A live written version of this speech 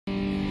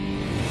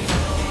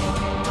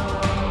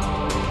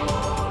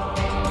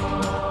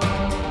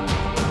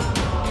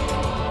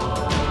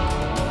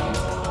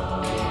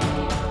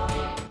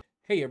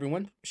Hey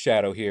everyone,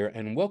 Shaedow here,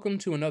 and welcome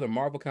to another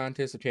Marvel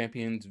Contest of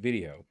Champions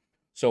video.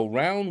 So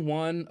round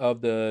one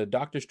of the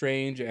Doctor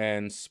Strange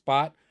and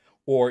Spot,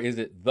 or is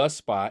it The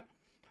Spot,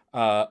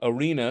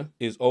 arena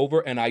is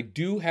over, and I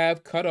do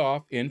have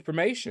cutoff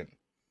information.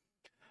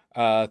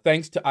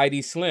 Thanks to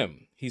ID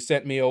Slim. He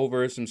sent me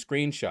over some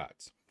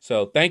screenshots.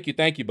 So thank you,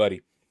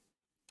 buddy.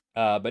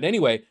 But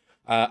anyway,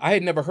 I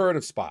had never heard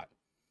of Spot,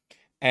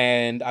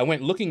 and I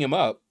went looking him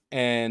up,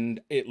 and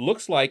it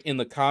looks like in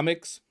the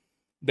comics,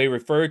 they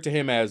referred to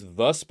him as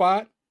The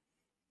Spot,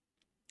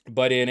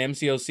 but in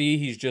MCOC,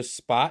 he's just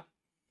Spot.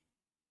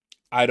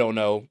 I don't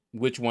know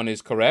which one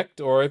is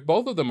correct or if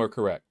both of them are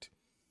correct.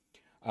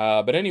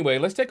 But anyway,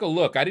 let's take a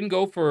look. I didn't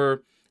go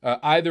for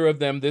either of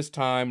them this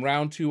time.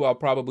 Round two, I'll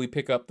probably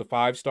pick up the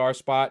 5-star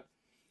Spot.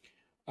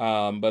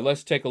 But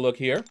let's take a look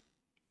here.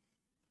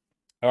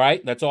 All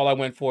right, that's all I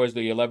went for is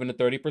the 11 to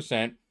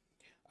 30%.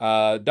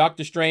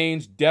 Doctor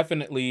Strange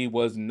definitely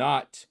was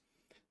not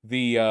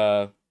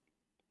the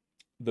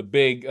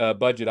big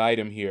budget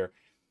item here.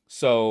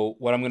 So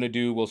what I'm going to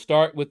do, we'll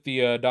start with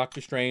the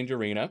Doctor Strange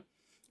arena.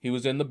 He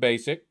was in the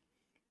basic.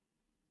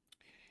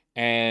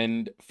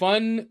 And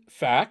fun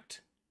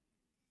fact,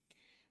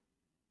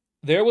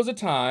 there was a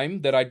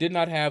time that I did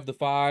not have the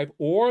 5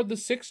 or the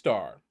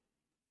 6-star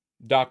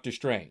Doctor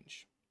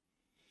Strange.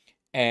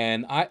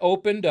 And I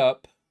opened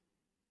up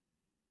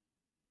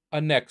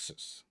a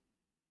Nexus.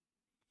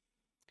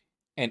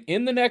 And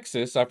in the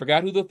Nexus, I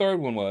forgot who the third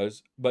one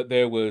was, but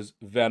there was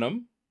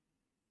Venom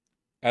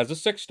as a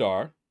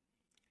 6-star,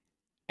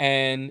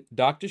 and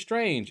Doctor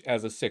Strange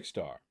as a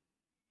 6-star.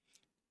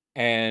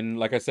 And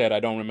like I said, I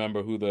don't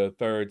remember who the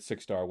third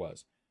 6-star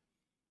was.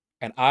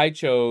 And I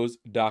chose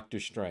Doctor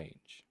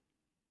Strange.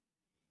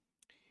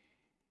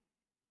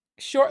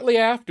 Shortly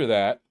after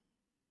that,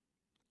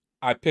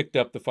 I picked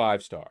up the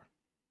 5-star.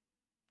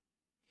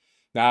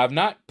 Now, I've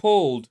not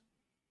pulled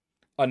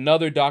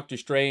another Doctor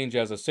Strange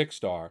as a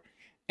 6-star,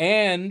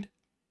 and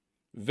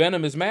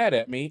Venom is mad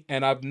at me,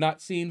 and I've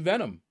not seen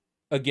Venom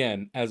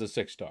again as a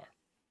 6-star.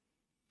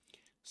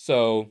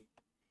 So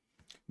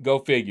go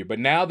figure. But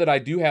now that I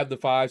do have the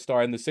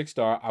 5-star and the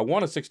 6-star, I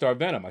want a 6-star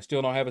Venom. I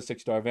still don't have a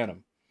 6-star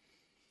Venom.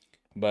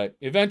 But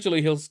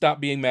eventually he'll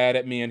stop being mad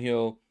at me and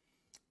he'll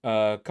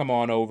come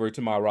on over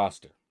to my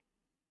roster.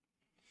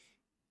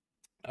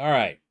 All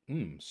right.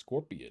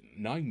 Scorpion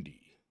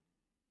 90.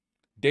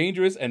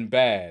 Dangerous and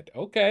bad.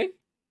 Okay.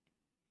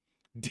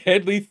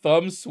 Deadly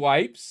thumb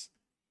swipes.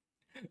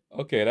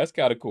 Okay, that's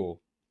kind of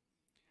cool.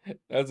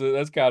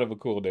 That's kind of a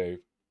cool name.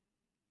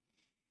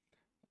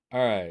 All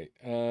right.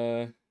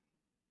 Let's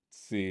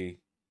see.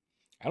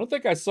 I don't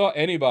think I saw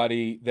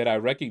anybody that I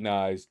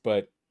recognized,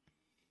 but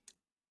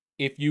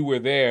if you were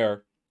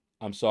there,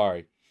 I'm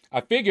sorry. I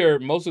figure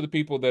most of the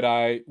people that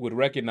I would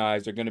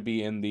recognize are going to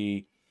be in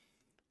the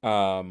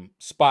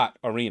Spot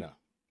arena.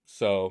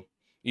 So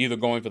either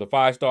going for the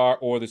 5-star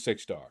or the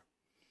 6-star.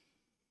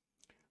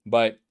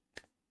 But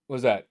what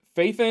was that?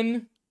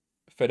 Faithin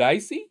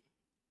Fadaisi?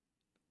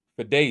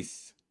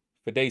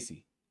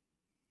 Fadaisi.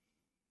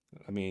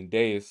 I mean,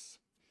 Deus.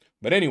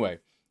 But anyway,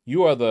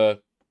 you are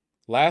the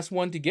last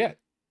one to get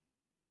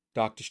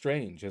Doctor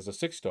Strange as a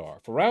 6-star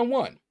for round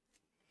one.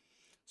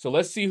 So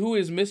let's see who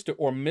is Mr.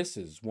 or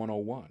Mrs.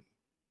 101.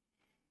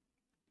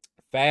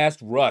 Fast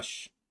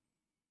Rush.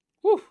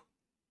 Whew.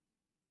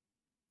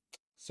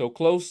 So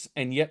close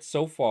and yet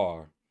so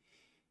far.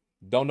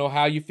 Don't know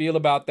how you feel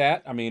about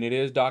that. I mean, it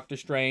is Doctor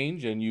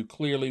Strange, and you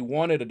clearly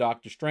wanted a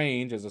Doctor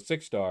Strange as a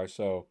 6-star,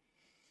 so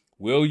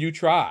will you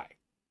try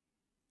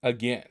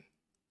again?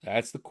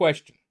 That's the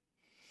question.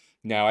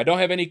 Now, I don't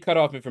have any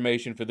cutoff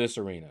information for this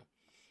arena.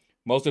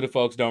 Most of the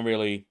folks don't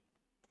really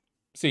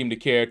seem to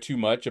care too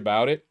much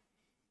about it.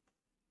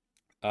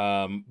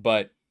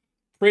 But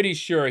pretty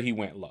sure he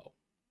went low.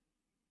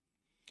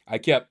 I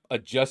kept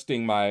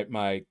adjusting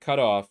my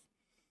cutoff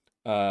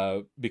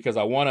because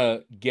I want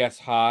to guess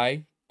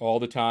high all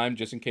the time,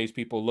 just in case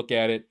people look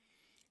at it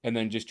and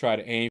then just try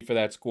to aim for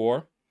that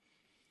score.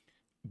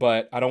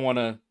 But I don't want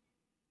to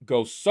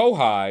go so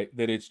high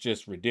that it's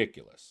just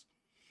ridiculous.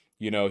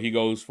 You know, he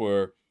goes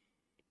for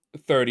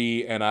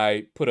 30 and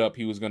I put up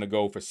he was going to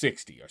go for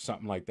 60 or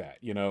something like that,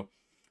 you know.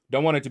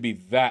 Don't want it to be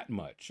that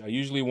much. I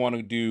usually want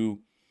to do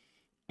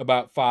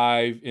about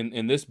 5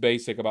 in this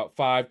basic, about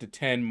 5 to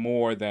 10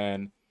 more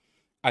than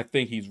I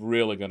think he's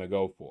really going to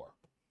go for.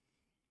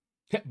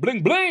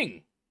 Bling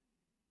bling.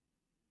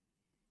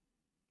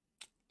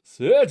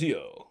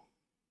 Sergio.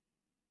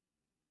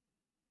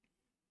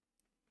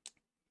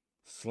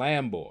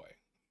 Slam Boy.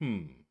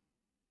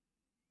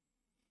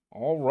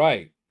 All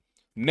right.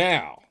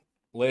 Now,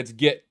 let's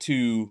get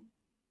to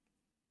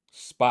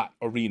Spot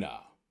Arena.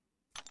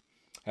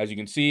 As you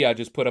can see, I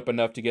just put up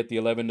enough to get the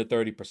 11 to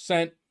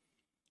 30%.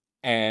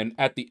 And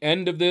at the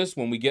end of this,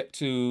 when we get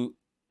to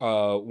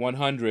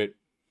 100,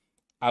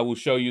 I will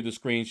show you the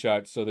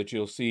screenshot so that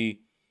you'll see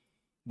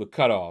the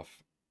cutoff.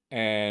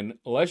 And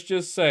let's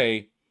just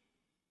say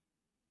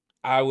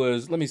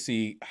let me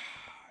see,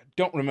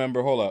 don't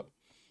remember, hold up.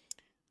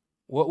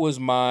 What was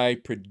my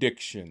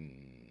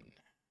prediction?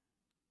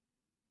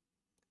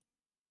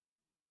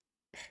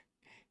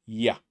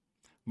 Yeah.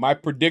 My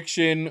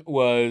prediction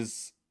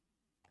was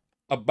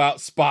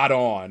about spot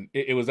on.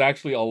 It was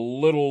actually a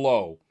little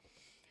low.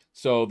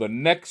 So the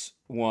next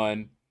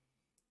one,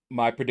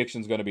 my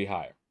prediction is going to be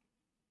higher.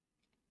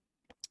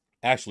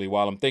 Actually,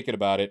 while I'm thinking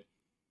about it,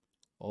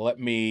 let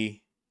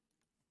me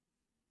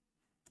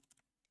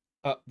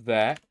up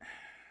that.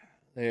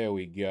 There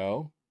we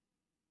go.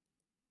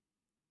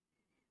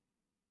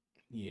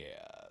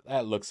 Yeah,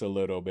 that looks a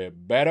little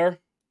bit better.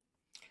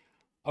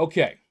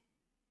 Okay.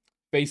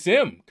 Face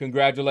him.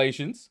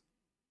 Congratulations.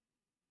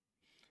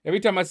 Every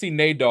time I see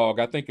Nate Dogg,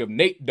 I think of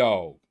Nate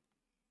Dogg.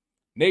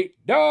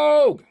 Nate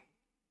Dogg.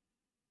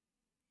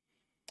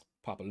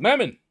 Papa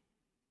Lemon.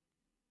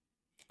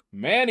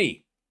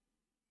 Manny.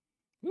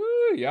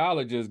 Woo, y'all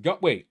are just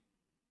wait.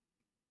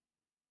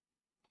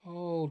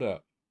 Hold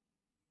up.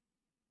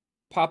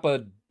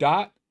 Papa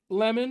Dot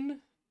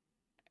Lemon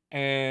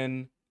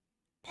and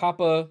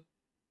Papa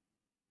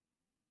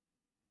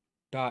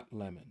Dot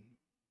Lemon.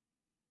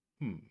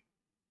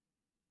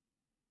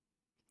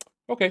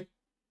 Okay.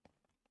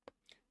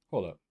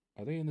 Hold up.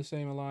 Are they in the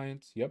same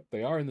alliance? Yep,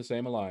 they are in the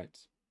same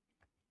alliance.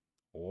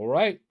 All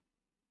right.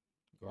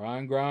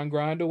 Grind, grind,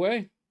 grind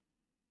away.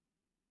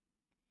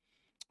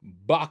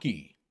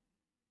 Baki.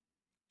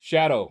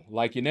 Shaedow,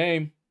 like your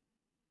name.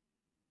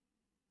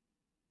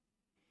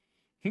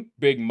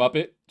 Big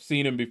Muppet.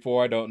 Seen him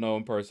before. I don't know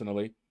him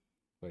personally.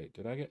 Wait,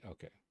 did I get?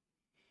 Okay.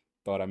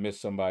 Thought I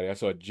missed somebody. I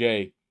saw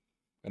Jay.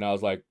 And I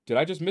was like, did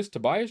I just miss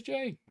Tobias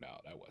J? No,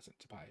 that wasn't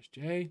Tobias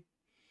J.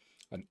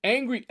 An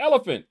angry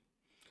elephant.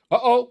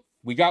 Uh-oh.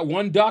 We got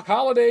one Doc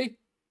Holliday.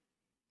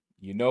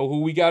 You know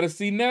who we got to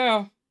see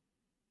now.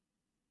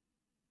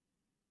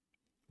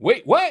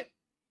 Wait, what?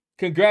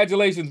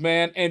 Congratulations,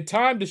 man. And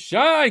time to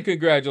shine.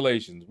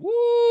 Congratulations.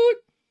 Woo!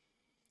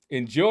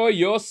 Enjoy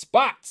your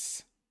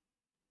spots.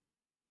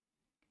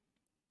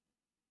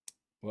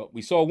 Well,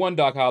 we saw one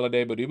Doc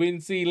Holliday, but we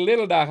didn't see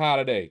little Doc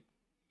Holliday.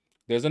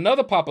 There's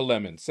another Papa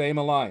Lemon, same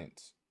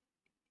alliance.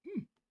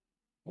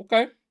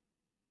 Okay.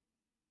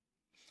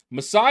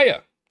 Messiah,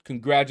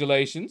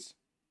 congratulations.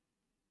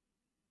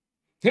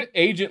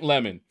 Agent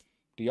Lemon.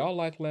 Do y'all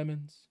like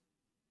lemons?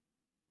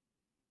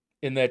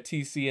 In that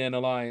TCN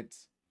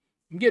alliance?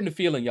 I'm getting the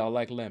feeling y'all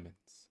like lemons.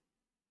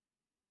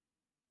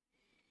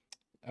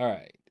 All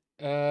right.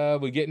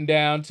 We're getting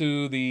down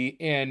to the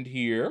end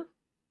here.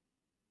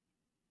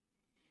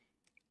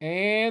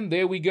 And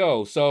there we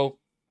go. So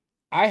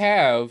I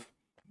have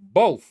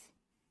both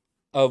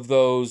of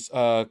those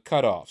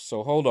cutoffs.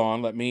 So hold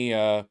on. Let me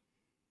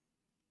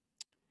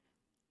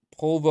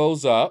pull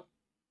those up.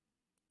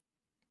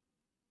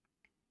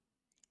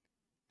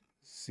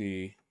 Let's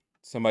see.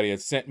 Somebody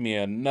had sent me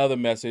another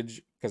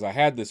message because I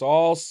had this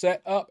all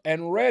set up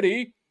and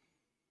ready.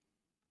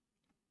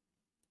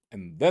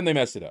 And then they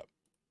messed it up.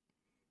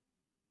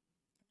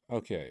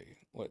 Okay.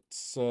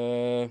 Let's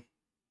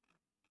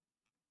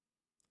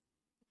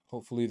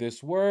hopefully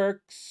this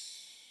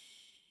works.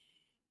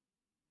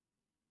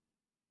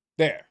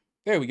 There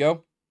we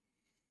go.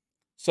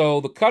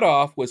 So the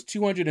cutoff was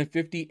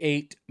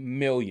 258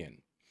 million.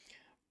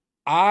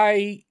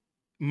 My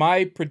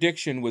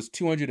prediction was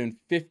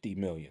 250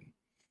 million.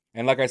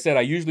 And like I said,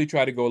 I usually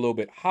try to go a little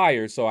bit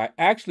higher. So I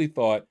actually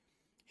thought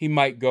he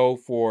might go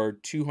for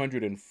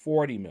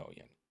 240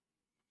 million.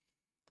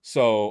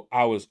 So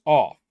I was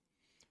off.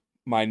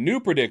 My new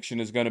prediction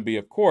is going to be,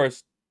 of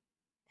course,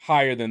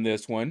 higher than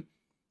this one.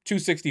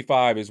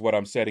 265 is what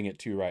I'm setting it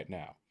to right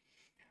now.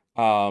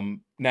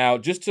 Now,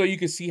 just so you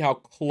can see how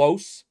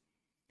close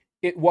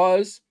it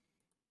was,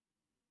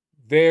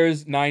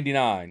 there's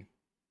 99.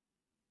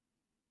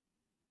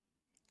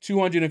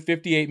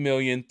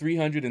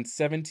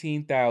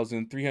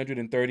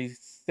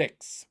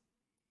 258,317,336.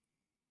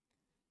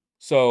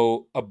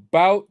 So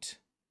about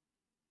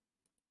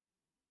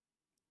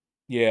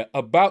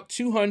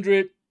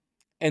 200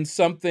 and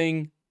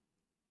something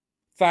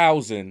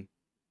thousand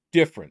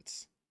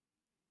difference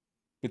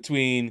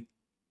between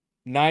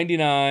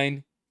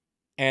 99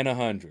 and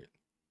 100.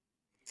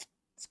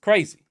 It's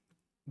crazy.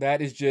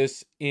 That is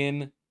just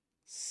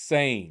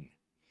insane.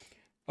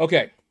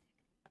 Okay.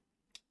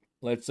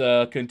 Let's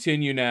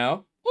continue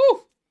now.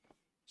 Woo!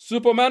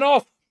 Superman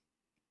off.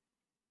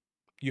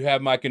 You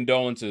have my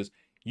condolences.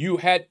 You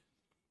had,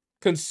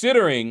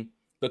 considering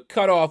the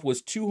cutoff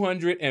was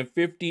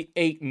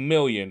 258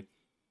 million.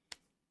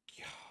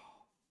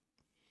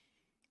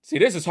 See,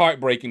 this is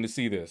heartbreaking to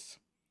see this.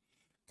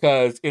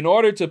 Because in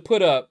order to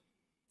put up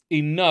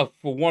enough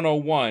for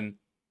 101,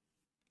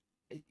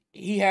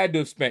 he had to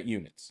have spent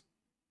units.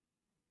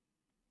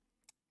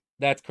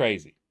 That's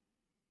crazy.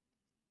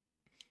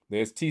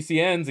 There's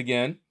TCNs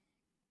again.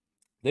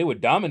 They were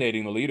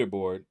dominating the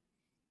leaderboard.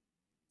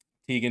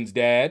 Tegan's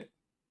dad.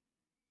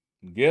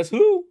 Guess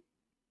who?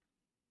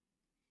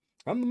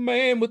 I'm the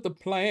man with the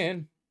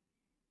plan.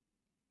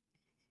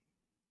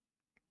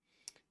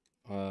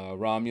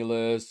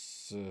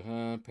 Romulus,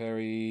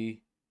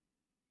 Perry.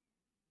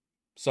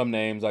 Some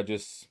names I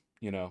just,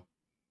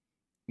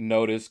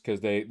 notice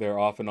because they're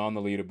often on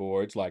the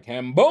leaderboards, like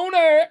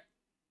Hambone.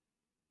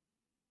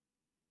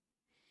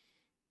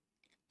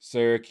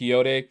 Sir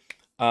Quixote.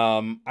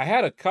 I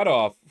had a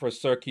cutoff for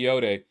Sir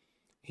Quixote.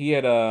 He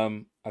had,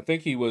 I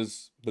think he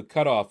was the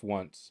cutoff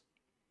once.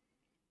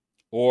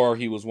 Or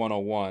he was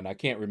 101. I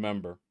can't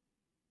remember.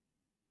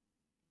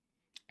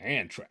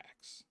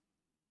 Anthrax.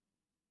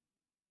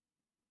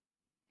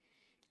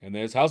 And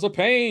there's House of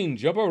Pain.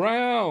 Jump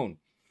around.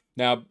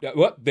 Now,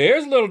 what?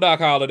 There's Little Doc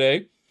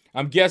Holliday.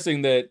 I'm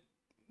guessing that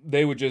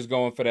they were just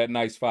going for that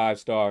nice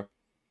 5-star.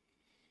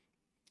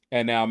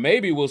 And now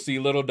maybe we'll see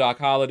Little Doc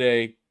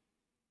Holliday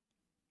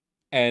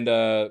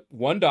and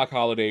one Doc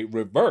Holliday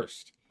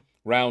reversed.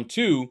 Round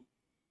 2,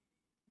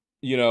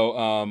 you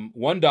know,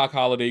 one Doc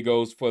Holliday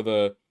goes for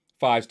the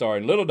 5-star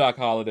and Little Doc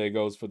Holliday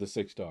goes for the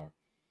 6-star.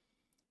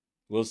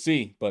 We'll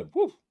see, but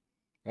whew,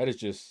 that is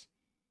just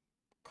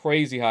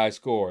crazy high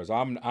scores.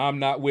 I'm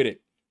not with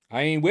it.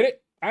 I ain't with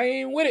it. I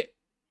ain't with it.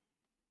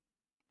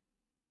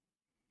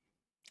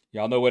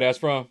 Y'all know where that's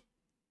from?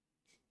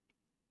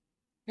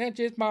 That's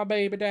just my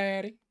baby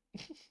daddy.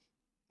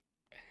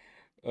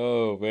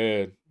 Oh,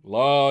 man.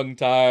 Long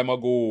time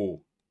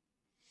ago.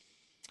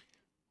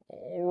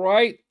 All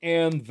right,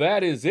 and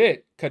that is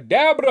it.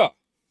 Cadabra.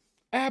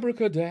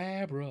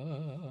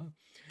 Abracadabra.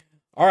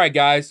 All right,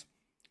 guys.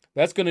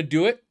 That's going to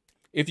do it.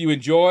 If you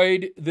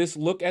enjoyed this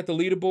look at the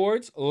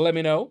leaderboards, let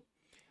me know.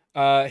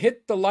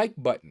 Hit the like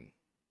button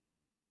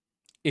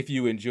if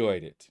you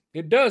enjoyed it.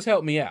 It does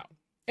help me out,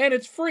 and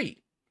it's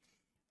free.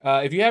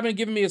 If you haven't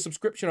given me a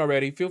subscription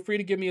already, feel free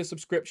to give me a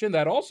subscription.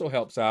 That also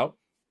helps out,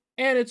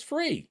 and it's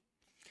free.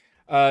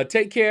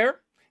 Take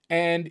care,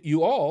 and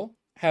you all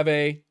have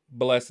a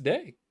blessed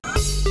day.